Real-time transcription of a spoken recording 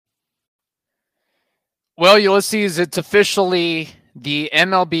Well, Ulysses, it's officially the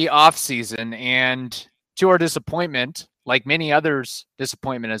MLB offseason, and to our disappointment, like many others'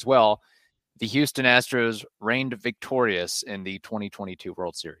 disappointment as well, the Houston Astros reigned victorious in the 2022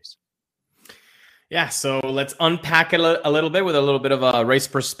 World Series. Yeah, so let's unpack it a little bit with a little bit of a race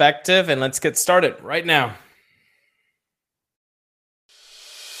perspective, and let's get started right now.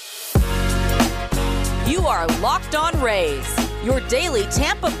 You are Locked On Rays, your daily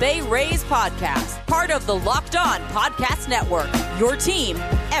Tampa Bay Rays podcast, part of the Locked On Podcast Network, your team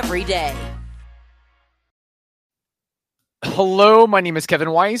every day. Hello, my name is Kevin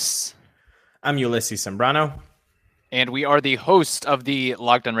Weiss. I'm Ulysses Sembrano. And we are the host of the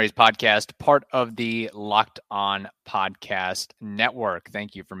Locked On Rays podcast, part of the Locked On Podcast Network.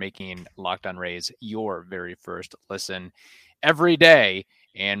 Thank you for making Locked On Rays your very first listen every day.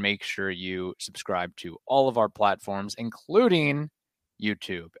 And make sure you subscribe to all of our platforms, including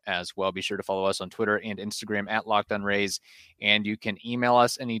YouTube as well. Be sure to follow us on Twitter and Instagram at Locked On Rays. And you can email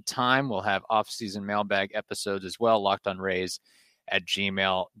us anytime. We'll have off-season mailbag episodes as well,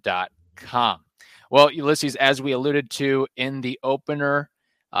 lockedonrays@gmail.com. Well, Ulysses, as we alluded to in the opener,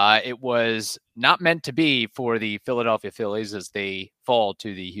 it was not meant to be for the Philadelphia Phillies as they fall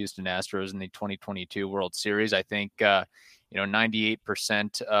to the Houston Astros in the 2022 World Series. I think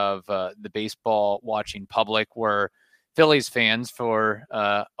 98% of the baseball watching public were Phillies fans for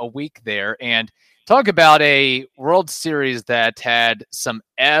a week there. And talk about a World Series that had some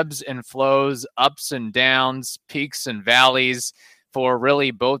ebbs and flows, ups and downs, peaks and valleys for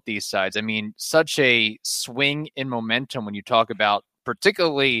really both these sides. I mean, such a swing in momentum when you talk about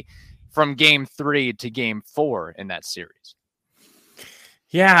particularly from Game 3 to Game 4 in that series.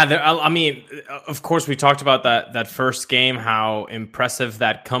 Yeah, I mean, of course, we talked about that first game, how impressive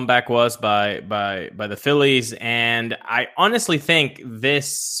that comeback was by the Phillies, and I honestly think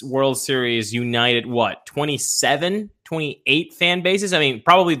this World Series united 27, 28 fan bases. I mean,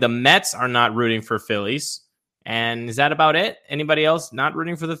 probably the Mets are not rooting for Phillies, and is that about it? Anybody else not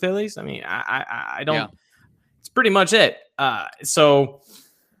rooting for the Phillies? I mean, I don't. Yeah. It's pretty much it. So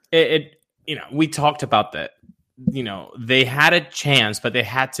we talked about that. They had a chance, but they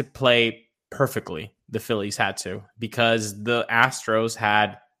had to play perfectly. The Phillies had to, because the Astros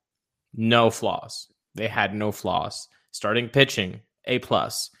had no flaws. They had no flaws. Starting pitching, A+.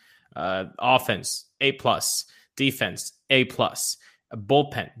 Offense, A+. Defense, A+.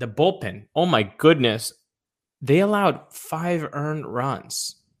 Bullpen, the bullpen. Oh my goodness. They allowed 5 earned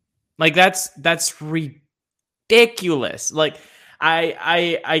runs. Like that's ridiculous. Like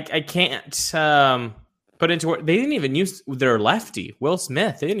I can't put into work. They didn't even use their lefty, Will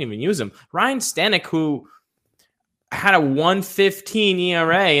Smith. They didn't even use him. Ryan Stanek, who had a 1.15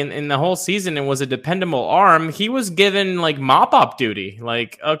 ERA in the whole season and was a dependable arm, he was given like mop-up duty.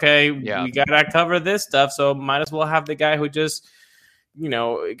 Like, okay, we got to cover this stuff, so might as well have the guy who just,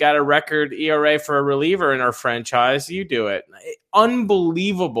 got a record ERA for a reliever in our franchise. You do it.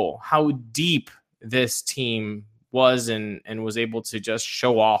 Unbelievable how deep this team was and was able to just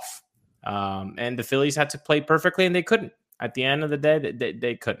show off. And the Phillies had to play perfectly, and they couldn't. At the end of the day,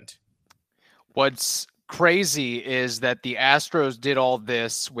 they couldn't. What's crazy is that the Astros did all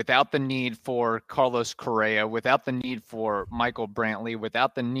this without the need for Carlos Correa, without the need for Michael Brantley,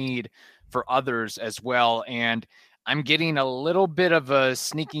 without the need for others as well. And I'm getting a little bit of a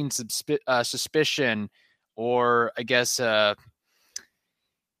sneaking suspicion, or I guess a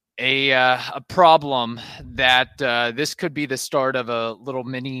problem that this could be the start of a little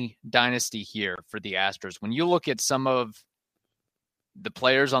mini dynasty here for the Astros. When you look at some of the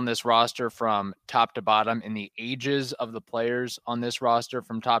players on this roster from top to bottom and the ages of the players on this roster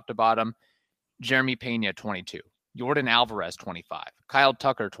from top to bottom, Jeremy Pena, 22. Jordan Alvarez, 25. Kyle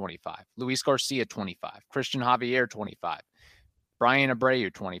Tucker, 25. Luis Garcia, 25. Christian Javier, 25. Brian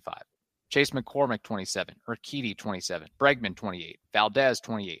Abreu, 25. Chase McCormick, 27. Urquidy, 27. Bregman, 28. Valdez,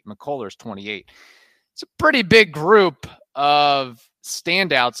 28. McCullers, 28. It's a pretty big group of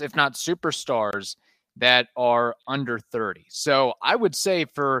standouts, if not superstars, that are under 30. So I would say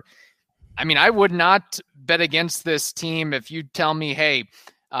I would not bet against this team if you tell me, hey,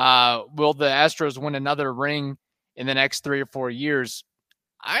 will the Astros win another ring in the next 3 or 4 years?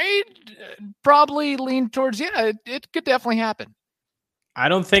 I'd probably lean towards, it could definitely happen. I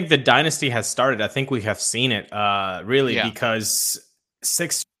don't think the dynasty has started. I think we have seen it, because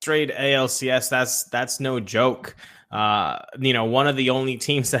 6 straight ALCS, that's no joke. One of the only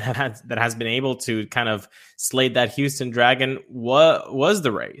teams that has been able to kind of slay that Houston Dragon was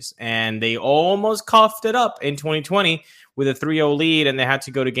the Rays, and they almost coughed it up in 2020 with a 3-0 lead, and they had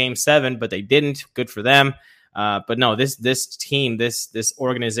to go to Game 7, but they didn't. Good for them. But no, this team, this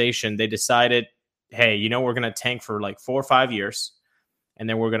organization, they decided hey, we're going to tank for like 4 or 5 years, and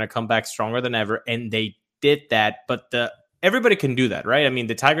then we're going to come back stronger than ever. And they did that. But everybody can do that, right? I mean,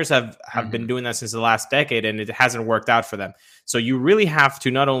 the Tigers have been doing that since the last decade, and it hasn't worked out for them. So you really have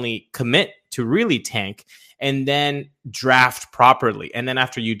to not only commit to really tank and then draft properly. And then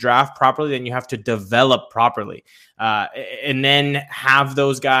after you draft properly, then you have to develop properly. And then have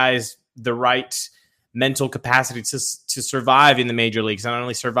those guys the right mental capacity to survive in the major leagues. Not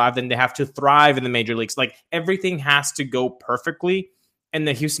only survive, then they have to thrive in the major leagues. Like, everything has to go perfectly. And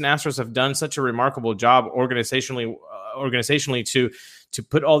the Houston Astros have done such a remarkable job organizationally to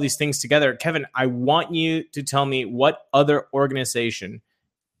put all these things together. Kevin, I want you to tell me what other organization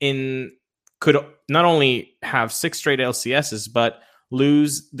could not only have 6 straight LCSs, but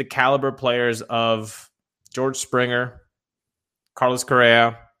lose the caliber players of George Springer, Carlos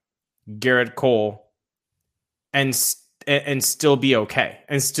Correa, Garrett Cole, and still be okay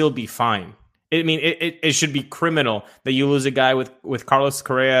and still be fine. I mean, it should be criminal that you lose a guy with Carlos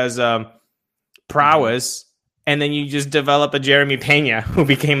Correa's prowess, and then you just develop a Jeremy Pena who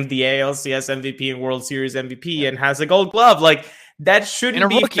became the ALCS MVP and World Series MVP and has a Gold Glove. Like, that shouldn't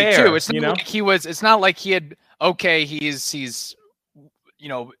be fair. Too. It's not like he was. It's not like he had. Okay, he's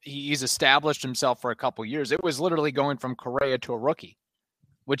established himself for a couple years. It was literally going from Correa to a rookie,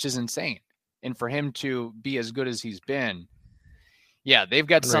 which is insane. And for him to be as good as he's been, yeah, they've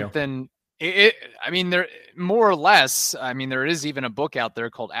got something. There more or less. I mean, there is even a book out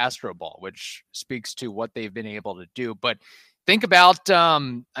there called Astro Ball, which speaks to what they've been able to do. But think about,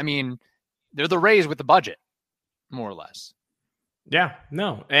 they're the Rays with the budget, more or less. Yeah,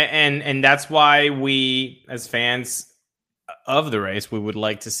 no, and that's why we, as fans of the Rays, we would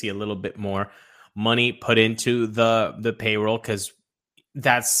like to see a little bit more money put into the payroll, because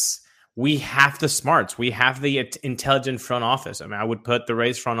we have the smarts, we have the intelligent front office. I mean, I would put the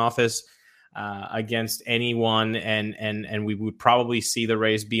Rays front office against anyone, and we would probably see the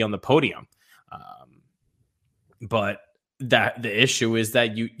Rays be on the podium. But the issue is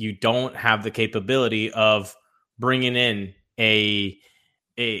that you don't have the capability of bringing in a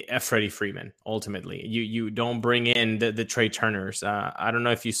Freddie Freeman. Ultimately, you don't bring in the Trey Turners. I don't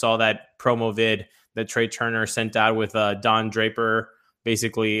know if you saw that promo vid that Trey Turner sent out with Don Draper,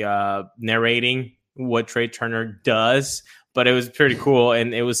 basically narrating what Trey Turner does. But it was pretty cool,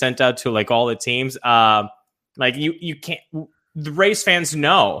 and it was sent out to like all the teams. Like, you can't. The Rays fans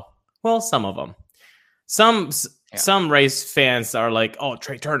know. Well, some of them. Some Rays fans are like, "Oh,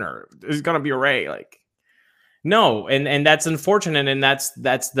 Trey Turner is gonna be a Ray." Like, no, and that's unfortunate, and that's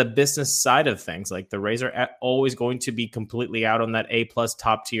the business side of things. Like, the Rays are always going to be completely out on that A+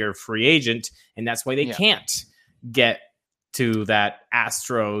 top tier free agent, and that's why they can't get to that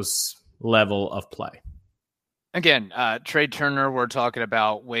Astros level of play. Again, Trey Turner, we're talking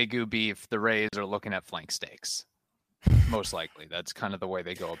about Wagyu beef. The Rays are looking at flank steaks. Most likely. That's kind of the way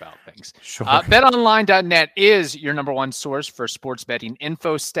they go about things. Sure. BetOnline.net is your number one source for sports betting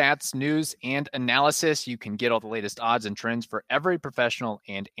info, stats, news, and analysis. You can get all the latest odds and trends for every professional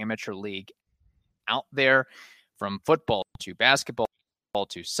and amateur league out there, from football to basketball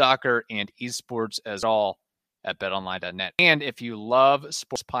to soccer and esports as all at betonline.net. And if you love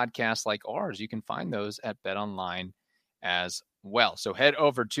sports podcasts like ours, you can find those at BetOnline as well. So head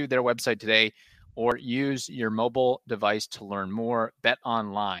over to their website today or use your mobile device to learn more.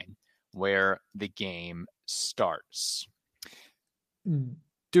 BetOnline, where the game starts.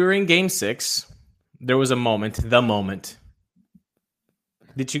 During Game 6, there was the moment.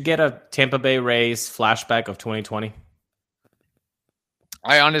 Did you get a Tampa Bay Rays flashback of 2020?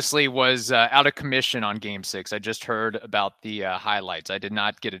 I honestly was out of commission on Game 6. I just heard about the highlights. I did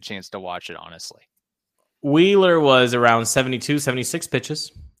not get a chance to watch it, honestly. Wheeler was around 72, 76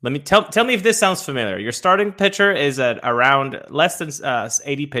 pitches. Let me tell me if this sounds familiar. Your starting pitcher is at around less than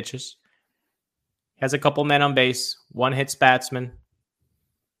 80 pitches. Has a couple men on base, one hits batsman.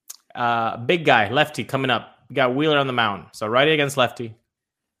 Big guy, lefty coming up. You got Wheeler on the mound. So righty against lefty.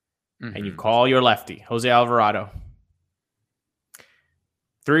 Mm-hmm. And you call your lefty, Jose Alvarado.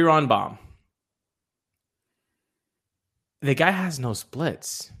 3-run bomb. The guy has no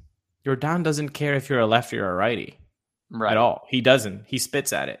splits. Yordan doesn't care if you're a lefty or a righty at all. He doesn't. He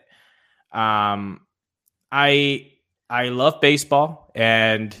spits at it. I love baseball,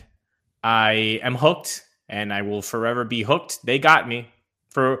 and I am hooked, and I will forever be hooked. They got me.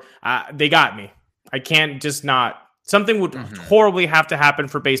 They got me. I can't just not. Something would horribly have to happen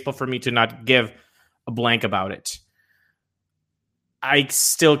for baseball for me to not give a blank about it. I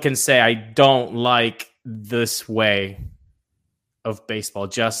still can say I don't like this way of baseball,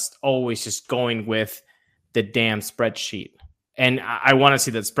 just always just going with the damn spreadsheet. And I want to see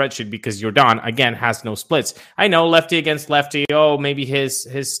that spreadsheet because Jordan, again, has no splits. I know lefty against lefty. Oh, maybe his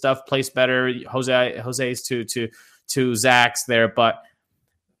stuff plays better. Jose's to Zach's there. But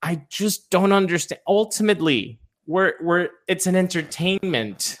I just don't understand. Ultimately, it's an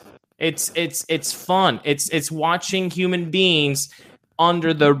entertainment. It's fun. It's watching human beings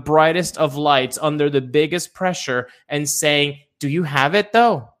under the brightest of lights, under the biggest pressure, and saying, do you have it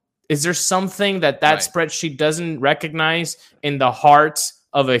though? Is there something that right. spreadsheet doesn't recognize in the heart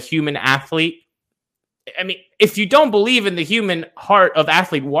of a human athlete? I mean, if you don't believe in the human heart of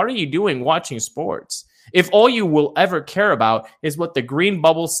athlete, what are you doing watching sports? If all you will ever care about is what the green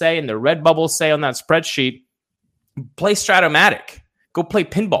bubbles say and the red bubbles say on that spreadsheet, play Stratomatic. Go play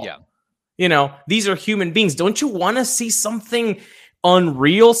pinball. Yeah. These are human beings. Don't you want to see something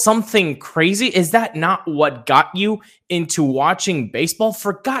unreal, something crazy? Is that not what got you into watching baseball?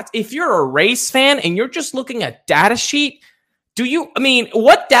 If you're a Rays fan and you're just looking at data sheet,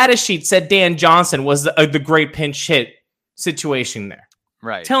 what data sheet said Dan Johnson was the great pinch hit situation there?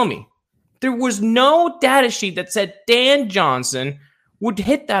 Right. Tell me. There was no data sheet that said Dan Johnson would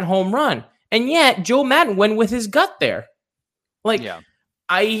hit that home run. And yet Joe Maddon went with his gut there.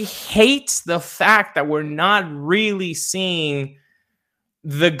 I hate the fact that we're not really seeing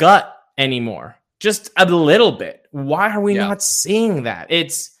the gut anymore. Just a little bit. Why are we not seeing that?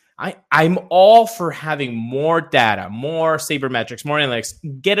 I'm all for having more data, more sabermetrics, more analytics,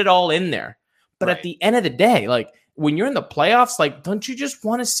 get it all in there. But at the end of the day, when you're in the playoffs, don't you just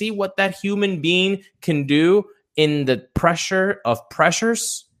want to see what that human being can do in the pressure of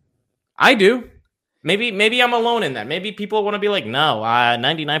pressures? I do. Maybe I'm alone in that. Maybe people want to be like, no,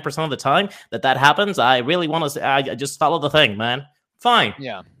 99% of the time that happens, I really want to, I just follow the thing, man. Fine.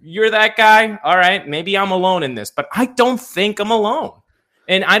 Yeah. You're that guy. All right. Maybe I'm alone in this, but I don't think I'm alone.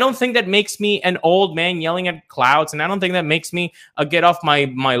 And I don't think that makes me an old man yelling at clouds. And I don't think that makes me a get off my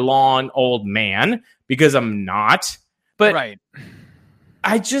lawn old man, because I'm not. But right.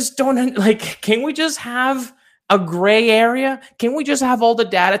 I just don't can we just have a gray area? Can we just have all the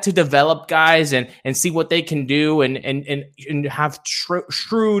data to develop guys and see what they can do and have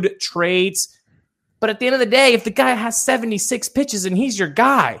shrewd trades? But at the end of the day, if the guy has 76 pitches and he's your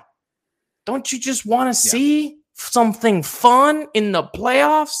guy, don't you just want to see something fun in the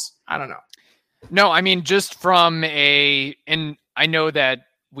playoffs? I don't know. No, I mean, just from and I know that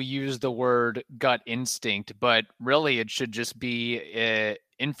we use the word gut instinct, but really it should just be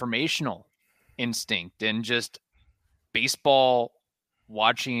informational instinct and just baseball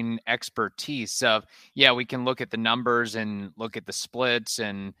watching expertise of, we can look at the numbers and look at the splits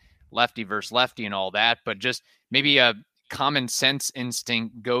and lefty versus lefty and all that, but just maybe a common sense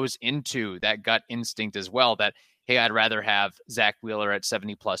instinct goes into that gut instinct as well, that, hey, I'd rather have Zach Wheeler at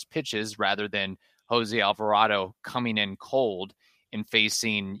 70 plus pitches rather than Jose Alvarado coming in cold and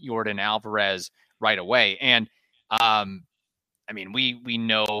facing Yordan Alvarez right away. And we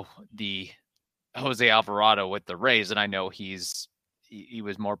know the Jose Alvarado with the Rays, and I know he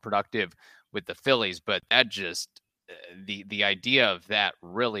was more productive with the Phillies, but that just the idea of that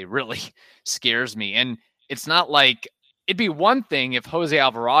really, really scares me. And it's not like it'd be one thing if Jose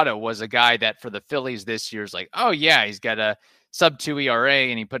Alvarado was a guy that for the Phillies this year is like, oh yeah, he's got a sub-2 ERA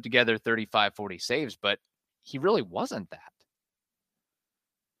and he put together 35, 40 saves, but he really wasn't that.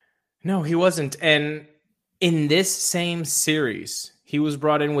 No, he wasn't. And in this same series, he was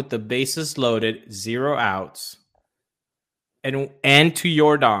brought in with the bases loaded, 0 outs, and to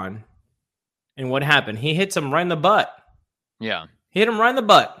Jordan. And what happened? He hits him right in the butt. Yeah. He hit him right in the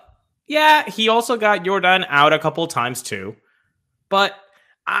butt. Yeah, he also got Jordan out a couple times too. But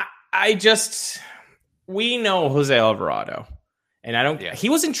we know Jose Alvarado. And he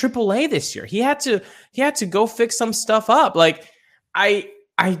was in AAA this year. He had to go fix some stuff up.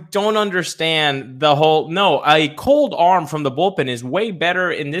 I don't understand a cold arm from the bullpen is way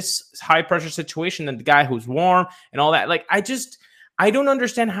better in this high pressure situation than the guy who's warm and all that. I don't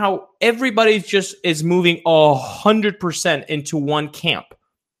understand how everybody just is moving 100% into one camp,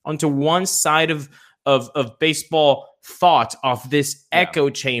 onto one side of baseball thought of this echo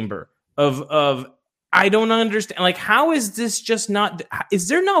chamber of I don't understand. How is this just not? Is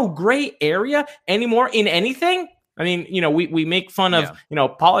there no gray area anymore in anything? I mean, we make fun of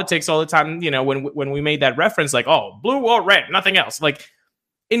politics all the time. When we made that reference, blue or red, nothing else.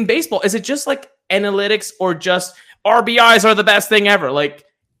 In baseball, is it just analytics or just RBIs are the best thing ever?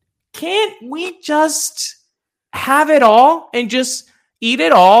 Can't we just have it all and just eat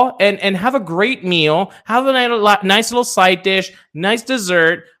it all and have a great meal, have a nice little side dish, nice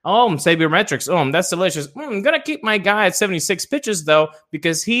dessert? Sabermetrics. That's delicious. I'm going to keep my guy at 76 pitches, though,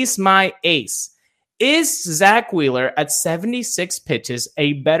 because he's my ace. Is Zach Wheeler at 76 pitches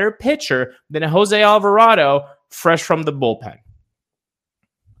a better pitcher than Jose Alvarado fresh from the bullpen?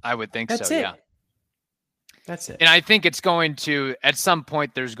 I would think That's so, it. yeah. That's it. And I think it's going to, at some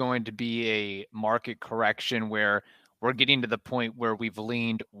point, there's going to be a market correction where we're getting to the point where we've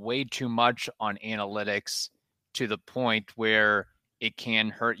leaned way too much on analytics to the point where it can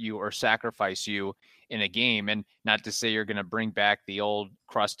hurt you or sacrifice you in a game. And not to say you're going to bring back the old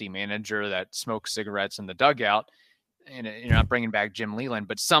crusty manager that smokes cigarettes in the dugout, and you're not bringing back Jim Leyland,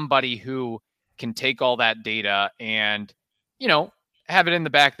 but somebody who can take all that data and, have it in the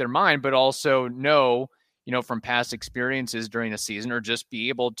back of their mind, but also know, from past experiences during a season, or just be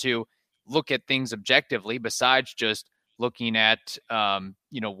able to look at things objectively besides just looking at,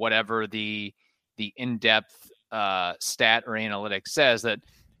 whatever the in-depth stat or analytics says that,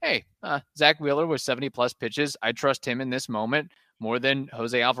 hey, Zach Wheeler with 70 plus pitches, I trust him in this moment more than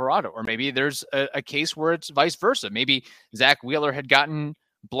Jose Alvarado. Or maybe there's a case where it's vice versa. Maybe Zach Wheeler had gotten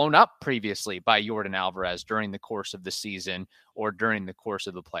blown up previously by Yordan Alvarez during the course of the season or during the course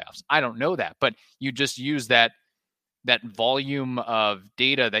of the playoffs. I don't know that, but you just use that volume of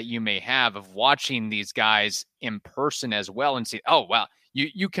data that you may have of watching these guys in person as well and see, oh, wow,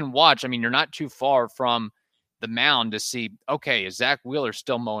 you can watch. I mean, you're not too far from the mound to see, okay, is Zach Wheeler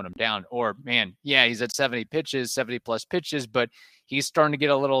still mowing him down? Or, man, yeah, he's at 70 plus pitches, but he's starting to get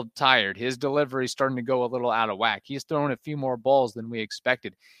a little tired. His delivery is starting to go a little out of whack. He's throwing a few more balls than we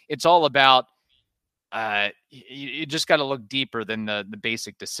expected. It's all about, you just got to look deeper than the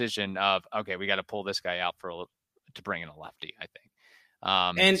basic decision of, okay, we got to pull this guy out to bring in a lefty, I think.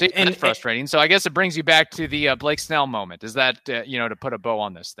 And that's frustrating. So I guess it brings you back to the Blake Snell moment. Is that, to put a bow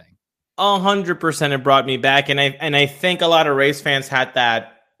on this thing? 100% it brought me back. And I think a lot of Rays fans had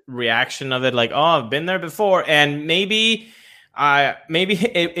that reaction of it, like, oh, I've been there before. And maybe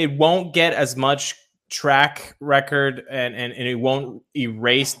it won't get as much track record and it won't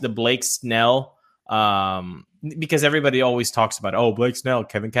erase the Blake Snell, because everybody always talks about, oh, Blake Snell,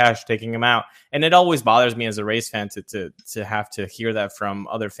 Kevin Cash taking him out. And it always bothers me as a Rays fan to have to hear that from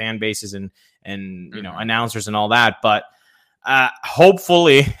other fan bases and announcers and all that. But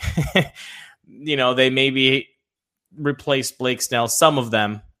hopefully, they maybe replace Blake Snell, some of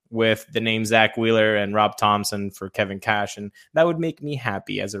them, with the name Zach Wheeler and Rob Thompson for Kevin Cash. And that would make me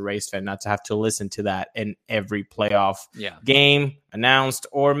happy as a Rays fan, not to have to listen to that in every playoff game announced,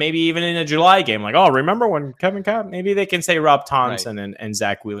 or maybe even in a July game. Like, oh, remember when Kevin Cash? Maybe they can say Rob Thompson and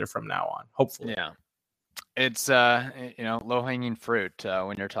Zach Wheeler from now on, hopefully. Yeah. It's, low-hanging fruit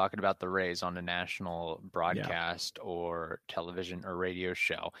when you're talking about the Rays on a national broadcast or television or radio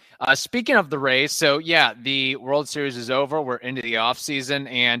show. Speaking of the Rays, so, the World Series is over. We're into the offseason,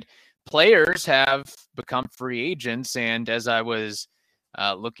 and players have become free agents. And as I was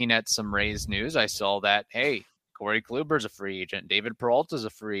looking at some Rays news, I saw that, hey, Corey Kluber's a free agent. David Peralta's a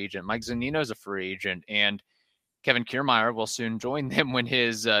free agent. Mike Zunino's a free agent. And Kevin Kiermaier will soon join them when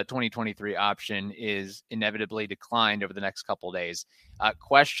his 2023 option is inevitably declined over the next couple of days.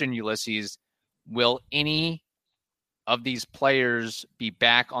 Question, Ulysses, will any of these players be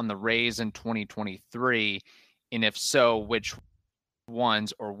back on the Rays in 2023? And if so, which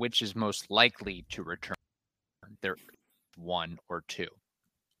ones, or which is most likely to return? There, one or two.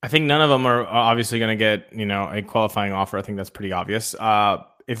 I think none of them are obviously going to get, a qualifying offer. I think that's pretty obvious.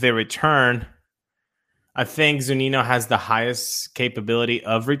 If they return, I think Zunino has the highest capability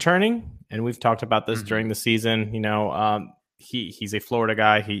of returning, and we've talked about this during the season. He's a Florida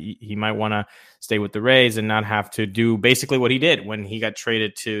guy. He might want to stay with the Rays and not have to do basically what he did when he got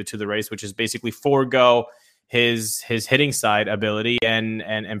traded to the Rays, which is basically forego his hitting side ability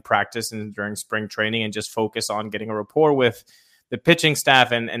and practice and during spring training and just focus on getting a rapport with the pitching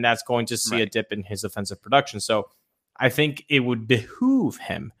staff, and that's going to see a dip in his offensive production. So I think it would behoove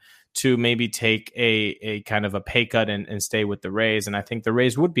him to maybe take a kind of a pay cut and stay with the Rays. And I think the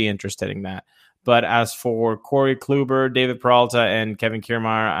Rays would be interested in that. But as for Corey Kluber, David Peralta, and Kevin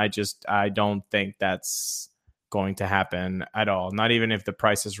Kiermaier, I don't think that's going to happen at all. Not even if the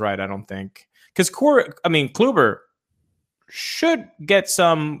price is right, I don't think. Because Kluber should get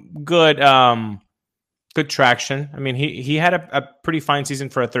some good traction. I mean, he had a pretty fine season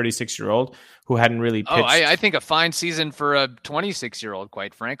for a 36-year-old who hadn't really pitched. I think a fine season for a 26-year-old,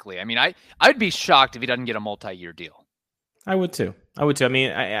 quite frankly. I mean, I'd be shocked if he doesn't get a multi-year deal. I would too. I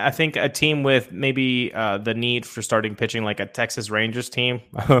mean, I think a team with maybe the need for starting pitching, like a Texas Rangers team,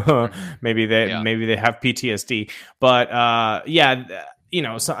 maybe they have PTSD. But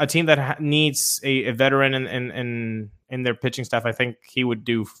so a team that needs a veteran in their pitching staff, I think he would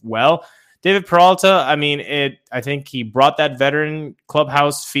do well. David Peralta, I mean, I think he brought that veteran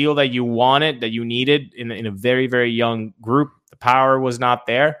clubhouse feel that you wanted, that you needed in a very, very young group. The power was not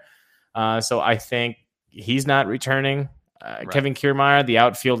there. So I think he's not returning. Right. Kevin Kiermaier, the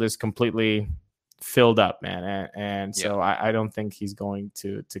outfield is completely filled up, man. And so I don't think he's going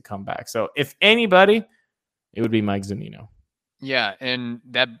to come back. So if anybody, it would be Mike Zunino. Yeah, and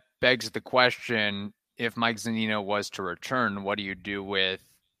that begs the question, if Mike Zunino was to return, what do you do with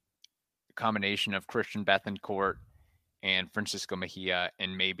a combination of Christian Bethancourt and Francisco Mejia,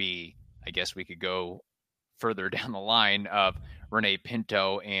 and maybe, I guess we could go further down the line of Rene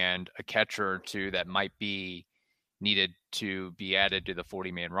Pinto and a catcher or two that might be needed to be added to the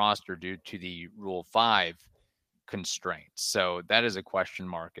 40-man roster due to the Rule 5 constraints. So that is a question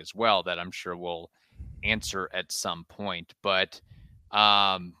mark as well that I'm sure we'll answer at some point. But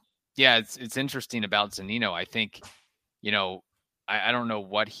it's interesting about Zunino. I think, I don't know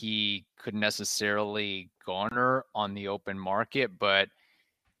what he could necessarily garner on the open market, but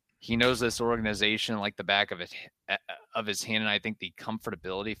he knows this organization like the back of his hand. And I think the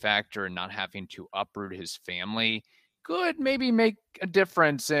comfortability factor and not having to uproot his family could maybe make a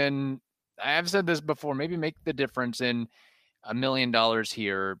difference. And I have said this before, maybe make the difference in $1 million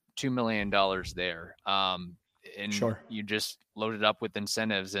here, $2 million there. And sure, you just load it up with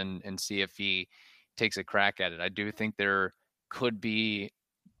incentives and see if he takes a crack at it. I do think there could be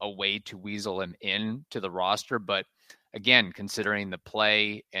a way to weasel him in to the roster, but again, considering the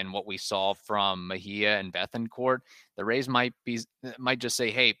play and what we saw from Mejia and Bethancourt, the Rays might just say,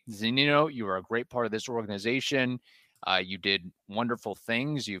 hey, Zunino, you are a great part of this organization. You did wonderful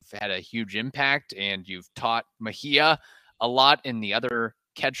things. You've had a huge impact, and you've taught Mejia a lot and the other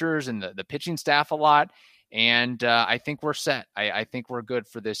catchers and the pitching staff a lot. And I think we're set. I think we're good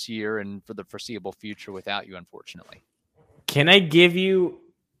for this year and for the foreseeable future without you, unfortunately. Can I give you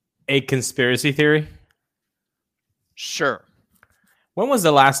a conspiracy theory? Sure. When was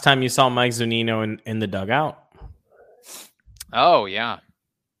the last time you saw Mike Zunino in the dugout? Oh, yeah.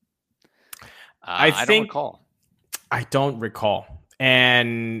 I don't recall. I don't recall.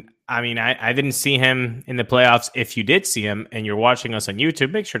 And I mean, I didn't see him in the playoffs. If you did see him and you're watching us on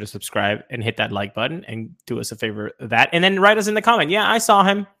YouTube, make sure to subscribe and hit that like button and do us a favor of that. And then write us in the comment. Yeah, I saw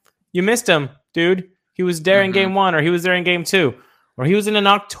him. You missed him, dude. He was there in game 1, or he was there in game 2, or he was in an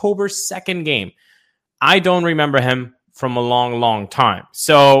October 2nd game. I don't remember him from a long, long time.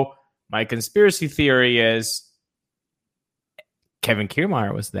 So my conspiracy theory is Kevin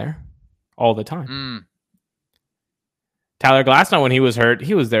Kiermaier was there all the time. Tyler Glasnow, when he was hurt,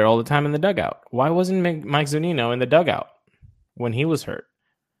 he was there all the time in the dugout. Why wasn't Mike Zunino in the dugout when he was hurt?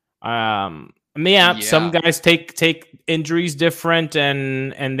 Some guys take injuries different,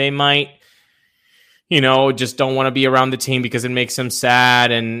 and they might, just don't want to be around the team because it makes them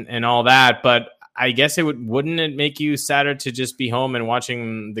sad and all that. But I guess wouldn't it make you sadder to just be home and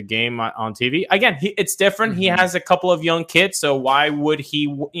watching the game on TV? Again, it's different. He has a couple of young kids, so why would he,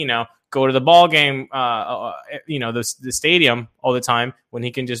 go to the ball game, the stadium all the time when he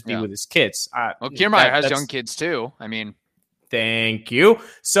can just be with his kids? Kiermaier has young kids too. I mean, thank you.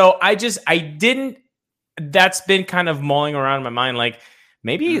 So that's been kind of mulling around in my mind. Like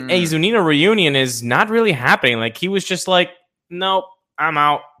maybe a Zunino reunion is not really happening. Like he was just like, nope, I'm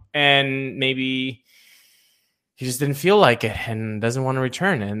out. And maybe he just didn't feel like it and doesn't want to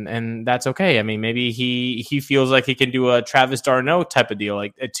return. And that's okay. I mean, maybe he feels like he can do a Travis d'Arnaud type of deal,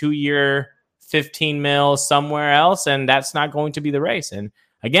 like a 2-year, $15 million somewhere else. And that's not going to be the race. And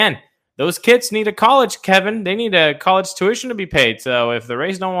again, those kids need a college, Kevin. They need a college tuition to be paid. So if the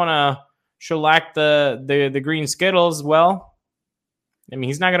Rays don't want to shellac the green Skittles, well, I mean,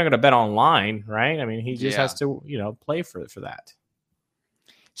 he's not going to go to bet online, right? I mean, he just has to, play for that.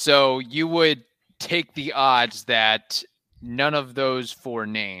 So you would take the odds that none of those 4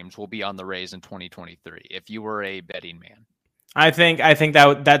 names will be on the Rays in 2023 if you were a betting man. I think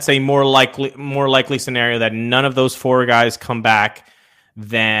that's a more likely scenario that none of those 4 guys come back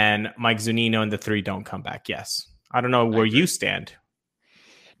than Mike Zunino and the 3 don't come back. Yes. I don't know where you stand.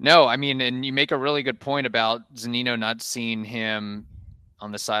 No, I mean, and you make a really good point about Zunino not seeing him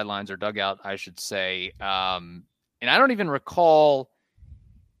on the sidelines or dugout, I should say. And I don't even recall,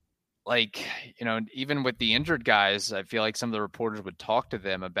 even with the injured guys, I feel like some of the reporters would talk to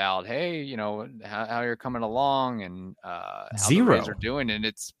them about, hey, how you're coming along and how the Rays are doing. And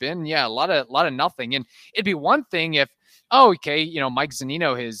it's been, a lot of nothing. And it'd be one thing if, Mike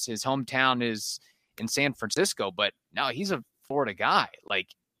Zunino, his hometown is in San Francisco, but no, he's a Florida guy. Like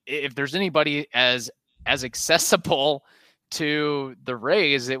if there's anybody as accessible to the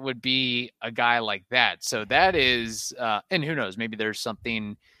Rays, it would be a guy like that. So that is, and who knows, maybe there's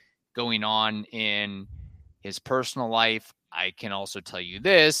something going on in his personal life. I can also tell you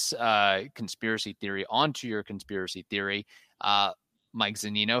this, conspiracy theory onto your conspiracy theory. Mike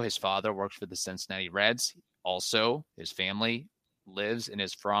Zunino, his father, works for the Cincinnati Reds. Also, his family lives and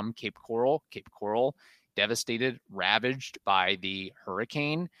is from Cape Coral. Cape Coral, devastated, ravaged by the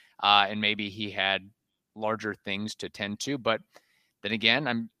hurricane. And maybe he had larger things to tend to. But then again,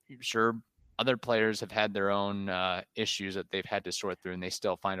 I'm sure other players have had their own issues that they've had to sort through, and they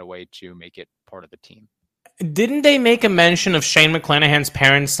still find a way to make it part of the team. Didn't they make a mention of Shane McClanahan's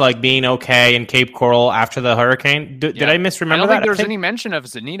parents like being okay in Cape Coral after the hurricane? Did I misremember that? I don't think there was any mention of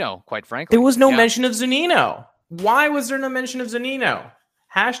Zunino, quite frankly. There was no mention of Zunino. Why was there no mention of Zunino?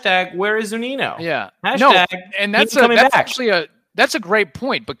 Hashtag, where is Zunino? Yeah. Hashtag, and that's a great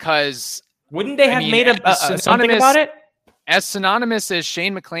point, because wouldn't they have made something about it? As synonymous as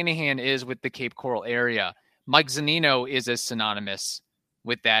Shane McClanahan is with the Cape Coral area, Mike Zunino is as synonymous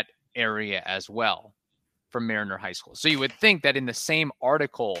with that area as well from Mariner High School. So you would think that in the same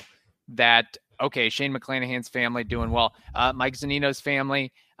article that, okay, Shane McClanahan's family doing well, Mike Zunino's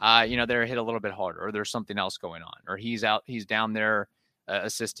family, they're hit a little bit harder, or there's something else going on, or he's down there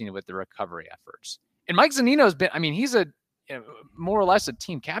assisting with the recovery efforts. And Mike Zunino's been, he's a more or less a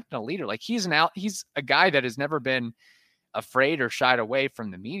team captain, a leader. Like he's a guy that has never been afraid or shied away from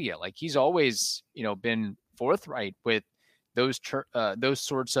the media. Like he's always, been forthright with those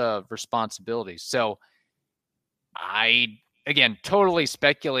sorts of responsibilities. So again, totally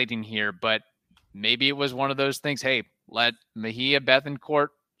speculating here, but maybe it was one of those things. Hey, let Mejia Bethancourt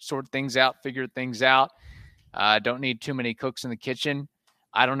sort things out, figure things out. Don't need too many cooks in the kitchen.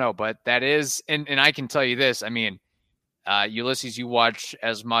 I don't know, but that is, and I can tell you this. Ulysses, you watch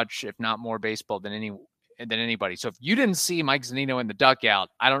as much, if not more, baseball than anybody. So if you didn't see Mike Zunino in the dugout,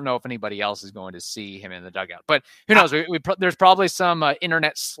 I don't know if anybody else is going to see him in the dugout. But who knows? There's probably some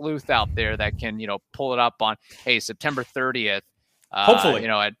internet sleuth out there that can, pull it up on, hey, September 30th. Hopefully,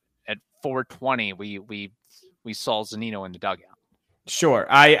 at 4:20, we saw Zunino in the dugout. Sure.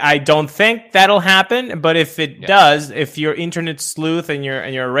 I don't think that'll happen, but if it does, if you're internet sleuth and you're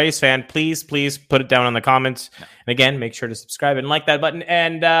a Rays fan, please put it down in the comments. No. And again, make sure to subscribe and like that button.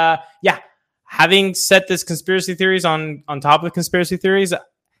 And having set this conspiracy theories on top of conspiracy theories,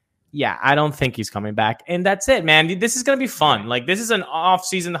 I don't think he's coming back. And that's it, man. This is going to be fun. Like, this is an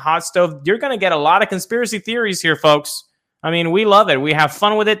off-season hot stove. You're going to get a lot of conspiracy theories here, folks. We love it. We have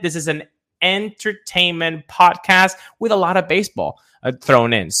fun with it. This is an entertainment podcast with a lot of baseball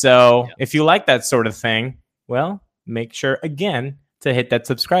thrown in. So if you like that sort of thing, well, make sure, again, to hit that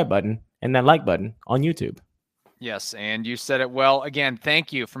subscribe button and that like button on YouTube. Yes, and you said it well. Again,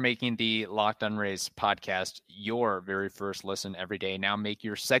 thank you for making the Locked On Rays podcast your very first listen every day. Now make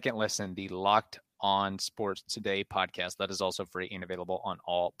your second listen the Locked On Sports Today podcast. That is also free and available on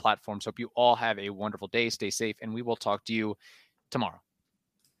all platforms. Hope you all have a wonderful day. Stay safe, and we will talk to you tomorrow.